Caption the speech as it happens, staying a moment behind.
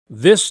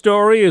This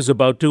story is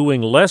about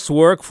doing less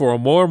work for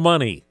more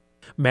money.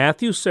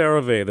 Matthew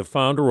Saravay, the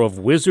founder of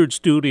Wizard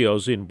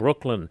Studios in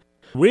Brooklyn,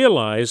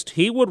 realized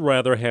he would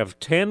rather have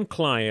 10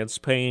 clients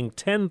paying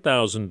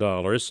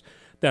 $10,000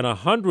 than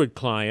 100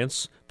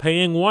 clients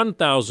paying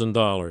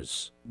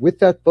 $1,000. With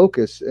that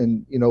focus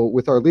and,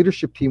 with our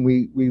leadership team,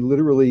 we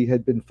literally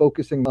had been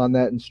focusing on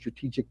that in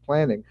strategic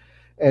planning.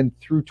 And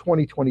through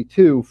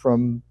 2022,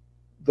 from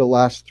the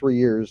last 3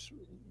 years,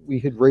 we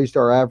had raised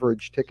our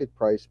average ticket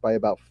price by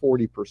about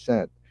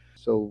 40%.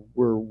 So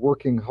we're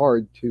working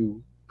hard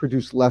to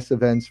produce less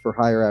events for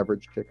higher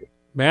average tickets.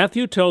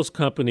 Matthew tells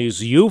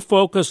companies, you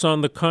focus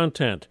on the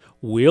content,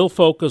 we'll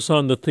focus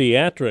on the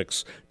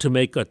theatrics to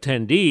make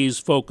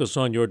attendees focus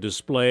on your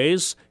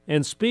displays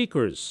and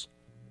speakers.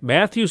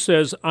 Matthew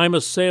says, I'm a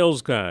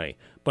sales guy,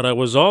 but I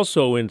was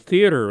also in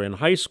theater in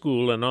high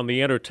school and on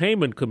the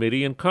entertainment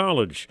committee in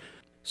college.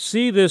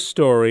 See this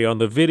story on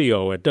the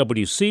video at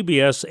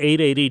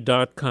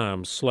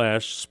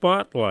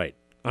WCBS880.com/spotlight.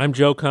 I'm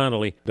Joe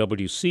Connolly,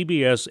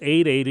 WCBS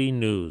 880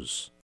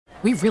 News.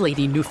 We really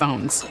need new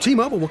phones.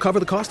 T-Mobile will cover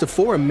the cost of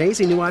 4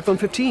 amazing new iPhone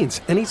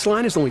 15s, and each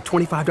line is only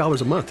 $25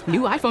 a month.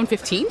 New iPhone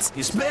 15s?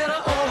 It's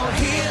better over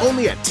here.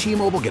 Only at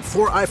T-Mobile, get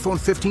 4 iPhone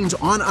 15s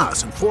on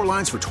us and 4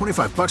 lines for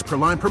 $25 per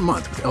line per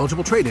month with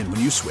eligible trade-in when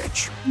you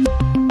switch.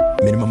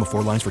 Minimum of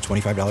 4 lines for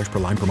 $25 per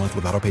line per month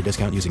with autopay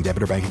discount using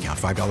debit or bank account.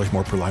 $5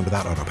 more per line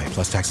without autopay,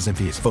 plus taxes and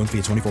fees. Phone fee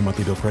at 24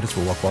 monthly bill credits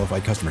for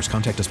well-qualified customers.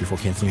 Contact us before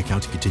canceling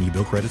account to continue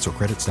bill credits or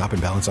credit stop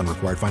and balance on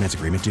required finance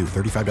agreement due.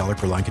 $35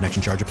 per line connection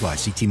charge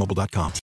applies. See T-Mobile.com.